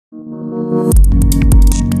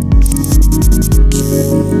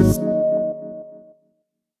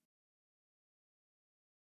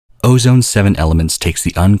Ozone 7 Elements takes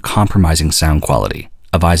the uncompromising sound quality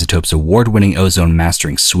of iZotope's award-winning Ozone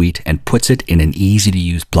mastering suite and puts it in an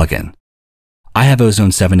easy-to-use plugin. I have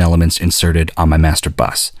Ozone 7 Elements inserted on my master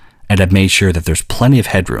bus, and I've made sure that there's plenty of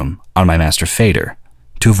headroom on my master fader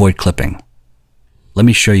to avoid clipping. Let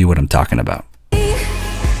me show you what I'm talking about.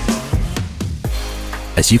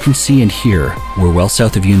 As you can see and hear, we're well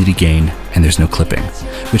south of unity gain and there's no clipping,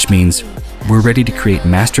 which means we're ready to create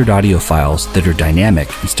mastered audio files that are dynamic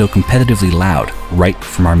and still competitively loud right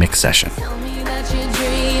from our mix session.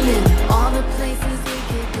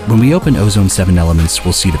 When we open Ozone 7 Elements,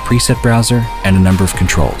 we'll see the preset browser and a number of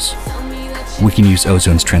controls. We can use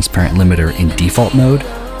Ozone's transparent limiter in default mode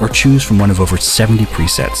or choose from one of over 70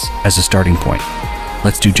 presets as a starting point.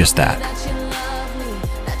 Let's do just that.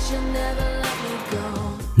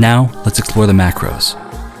 Now, let's explore the macros.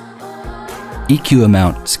 EQ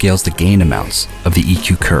amount scales the gain amounts of the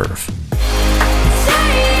EQ curve.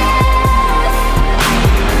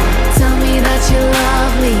 Tell me that you're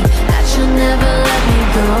lovely, that you'll never let me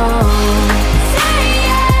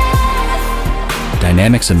go.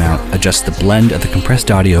 Dynamics amount adjusts the blend of the compressed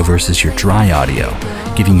audio versus your dry audio,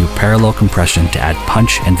 giving you parallel compression to add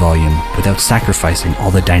punch and volume without sacrificing all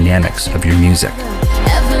the dynamics of your music.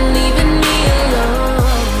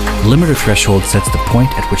 Limiter threshold sets the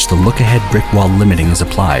point at which the look-ahead brick wall limiting is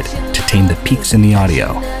applied to tame the peaks in the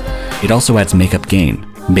audio. It also adds makeup gain,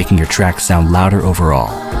 making your track sound louder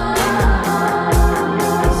overall.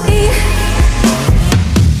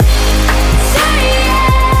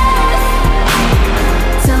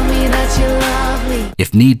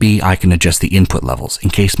 If need be, I can adjust the input levels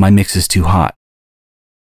in case my mix is too hot.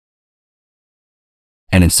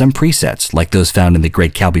 And in some presets, like those found in the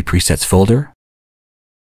Great Calby Presets folder,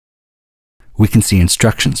 we can see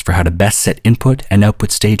instructions for how to best set input and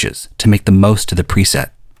output stages to make the most of the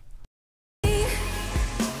preset.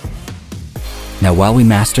 Now, while we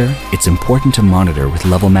master, it's important to monitor with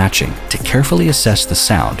level matching to carefully assess the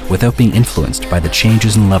sound without being influenced by the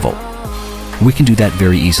changes in level. We can do that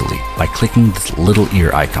very easily by clicking this little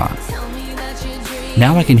ear icon.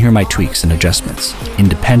 Now I can hear my tweaks and adjustments,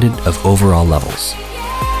 independent of overall levels.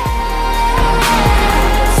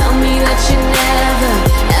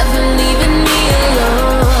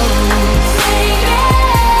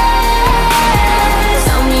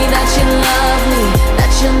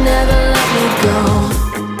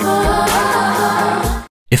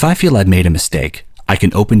 If I feel I've made a mistake, I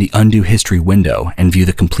can open the Undo History window and view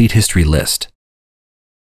the complete history list.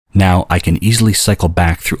 Now I can easily cycle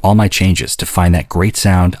back through all my changes to find that great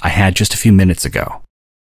sound I had just a few minutes ago.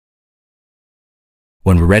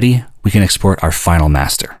 When we're ready, we can export our final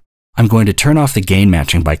master. I'm going to turn off the gain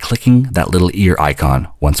matching by clicking that little ear icon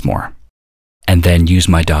once more, and then use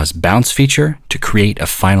my DAW's bounce feature to create a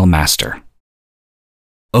final master.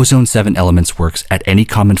 Ozone 7 Elements works at any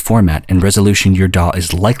common format and resolution your DAW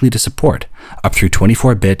is likely to support, up through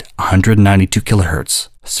 24-bit 192 kHz,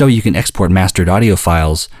 so you can export mastered audio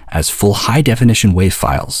files as full high-definition WAV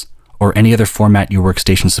files, or any other format your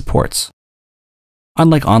workstation supports.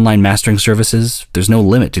 Unlike online mastering services, there's no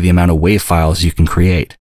limit to the amount of WAV files you can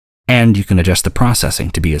create, and you can adjust the processing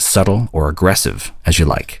to be as subtle or aggressive as you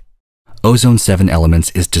like. Ozone 7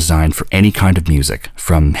 Elements is designed for any kind of music,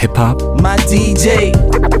 from hip-hop, my DJ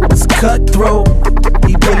is cutthroat,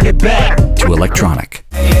 he bring it back, to electronic.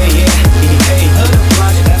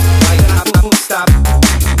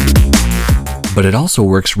 But it also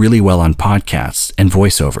works really well on podcasts and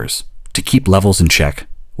voiceovers to keep levels in check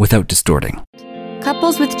without distorting.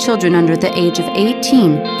 Couples with children under the age of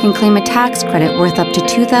 18 can claim a tax credit worth up to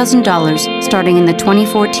 $2,000 starting in the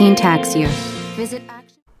 2014 tax year. Visit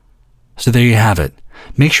So there you have it.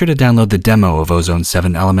 Make sure to download the demo of Ozone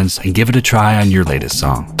 7 Elements and give it a try on your latest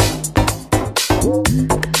song.